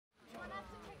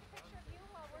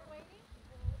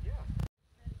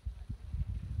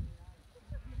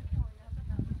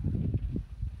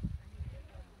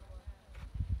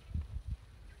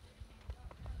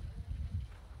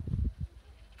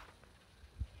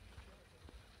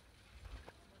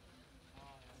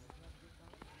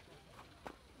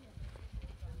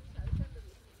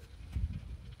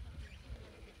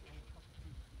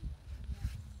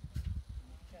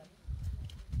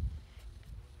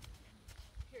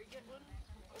get one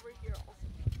over here also.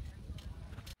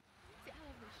 See, I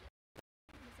love this shit.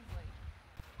 This is like...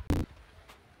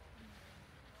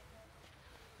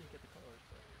 You get the colors,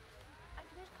 but...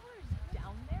 there's colors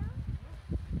down there.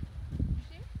 You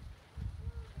see?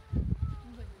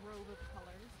 There's like a robe of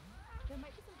colors. There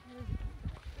might be some colors down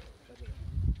there.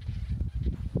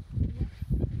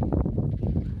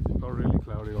 It got really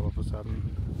cloudy all of a sudden.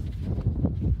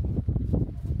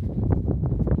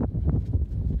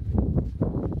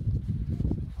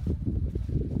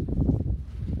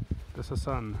 There's the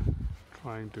sun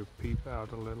trying to peep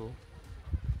out a little.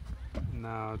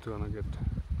 Now it's gonna get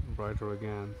brighter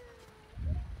again.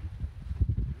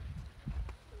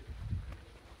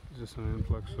 Just an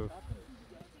influx of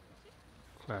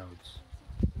clouds.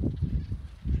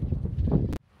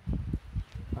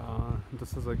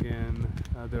 This is again,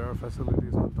 there are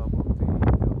facilities on top of the hill.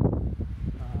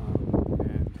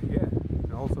 And yeah,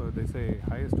 and also they say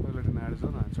highest toilet in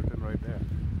Arizona, it's written right there.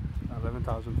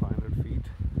 11,500 feet.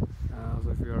 So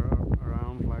if you're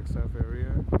around Flagstaff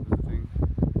area visiting,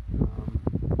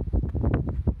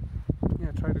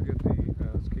 yeah, try to get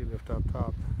the ski lift up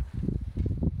top.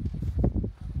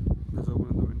 It's open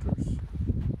in the winters.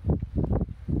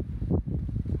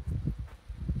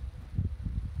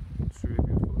 It's really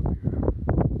beautiful up here.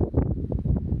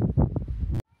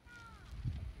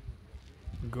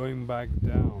 Going back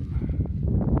down.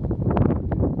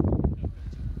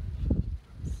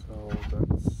 So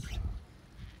that's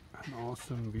an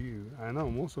awesome view. I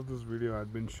know most of this video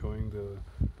I'd been showing the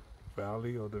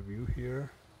valley or the view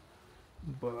here,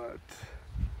 but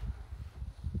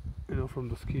you know, from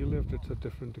the ski lift it's a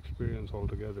different experience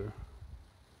altogether.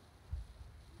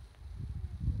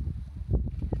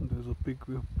 There's a peak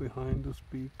behind this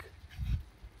peak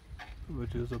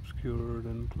which is obscured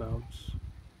in clouds.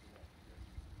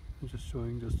 I'm just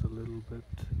showing just a little bit.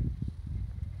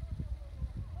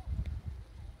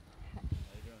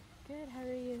 Good, how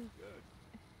are you? Good.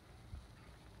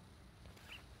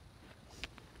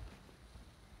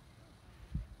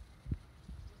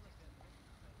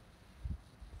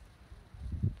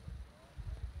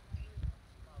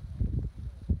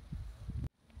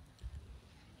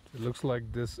 It looks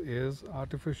like this is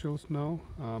artificial snow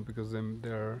because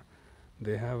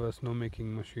they have a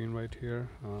snowmaking machine right here.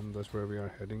 That's where we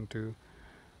are heading to.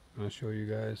 I'm going to show you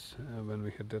guys when we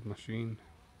hit that machine.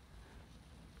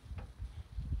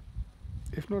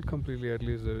 If not completely, at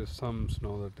least there is some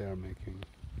snow that they are making.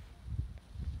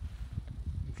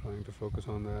 I'm trying to focus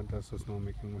on that. That's the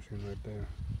snowmaking machine right there.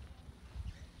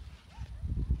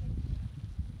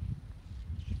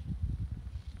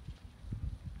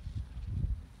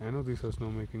 I know these are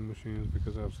snowmaking machines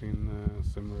because I've seen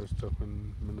similar stuff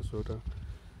in Minnesota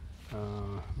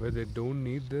where they don't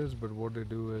need this, but what they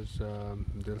do is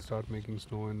they'll start making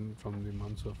snow from the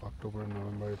months of October and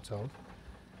November itself,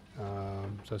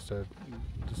 such that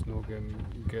the snow can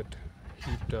get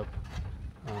heaped up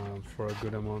for a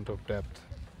good amount of depth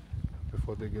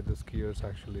before they get the skiers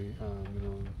actually you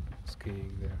know,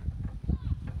 skiing there.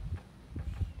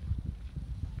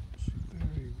 So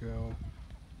there you go.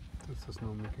 That's the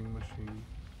snowmaking machine.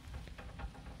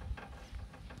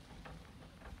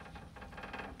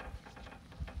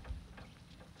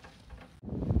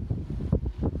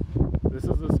 This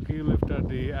is the ski lift at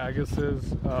the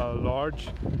Agassiz Lodge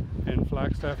in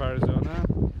Flagstaff, Arizona.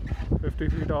 50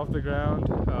 feet off the ground,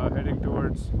 heading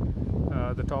towards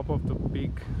the top of the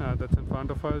peak that's in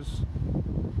front of us.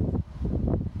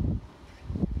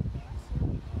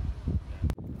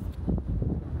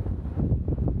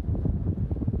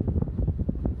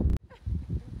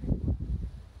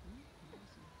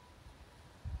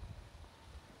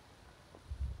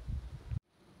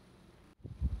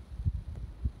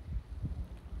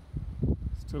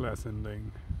 Still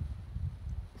ascending.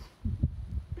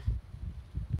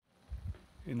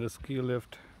 In the ski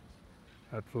lift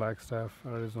at Flagstaff,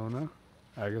 Arizona,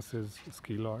 Agassiz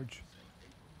Ski Lodge.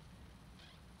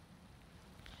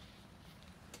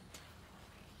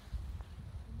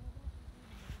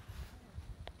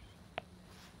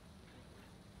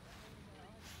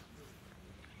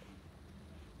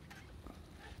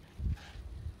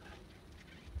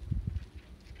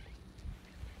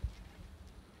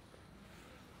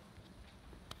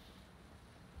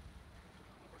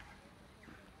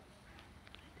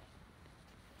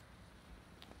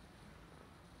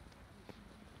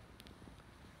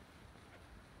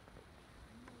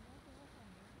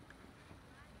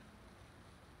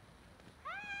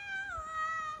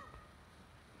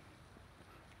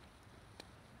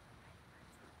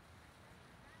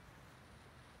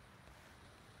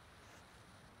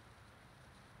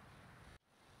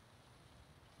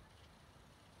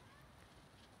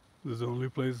 This is the only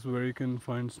place where you can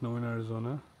find snow in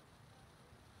Arizona,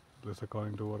 at least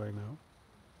according to what I know.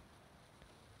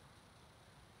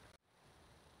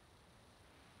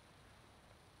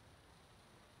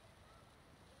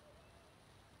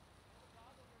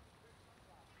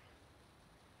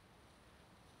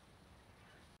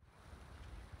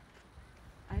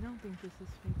 I don't think this is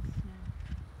fake snow.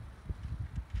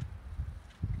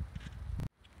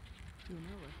 You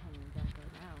know we're coming back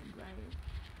around, right?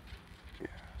 Yeah.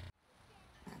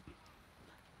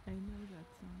 I know that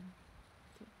song.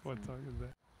 What song is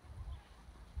that?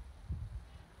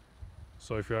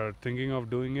 So if you are thinking of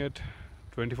doing it,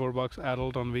 $24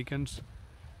 adult on weekends,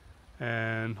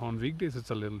 and on weekdays it's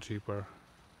a little cheaper.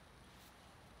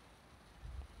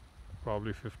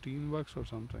 Probably $15 or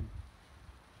something.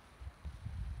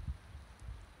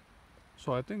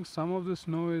 So I think some of the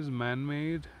snow is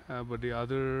man-made, but the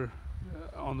other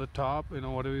on the top,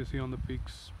 whatever you see on the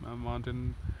peaks,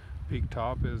 mountain peak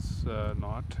top is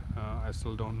not. I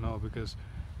still don't know because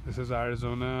this is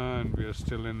Arizona and we are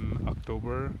still in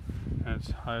October, and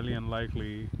it's highly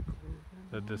unlikely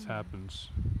that this happens.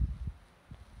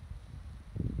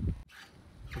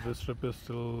 So this trip is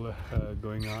still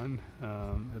going on.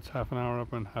 It's half an hour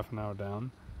up and half an hour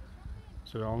down.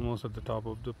 So we're almost at the top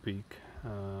of the peak.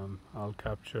 I'll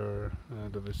capture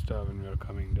the vista when we are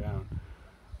coming down.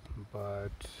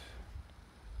 But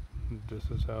this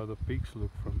is how the peaks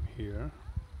look from here.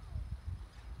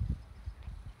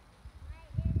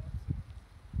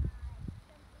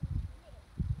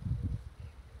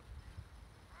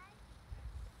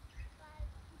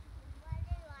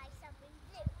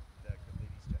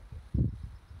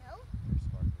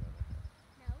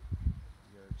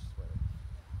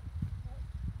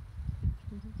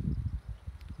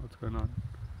 What's going on?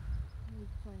 He's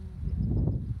playing with you.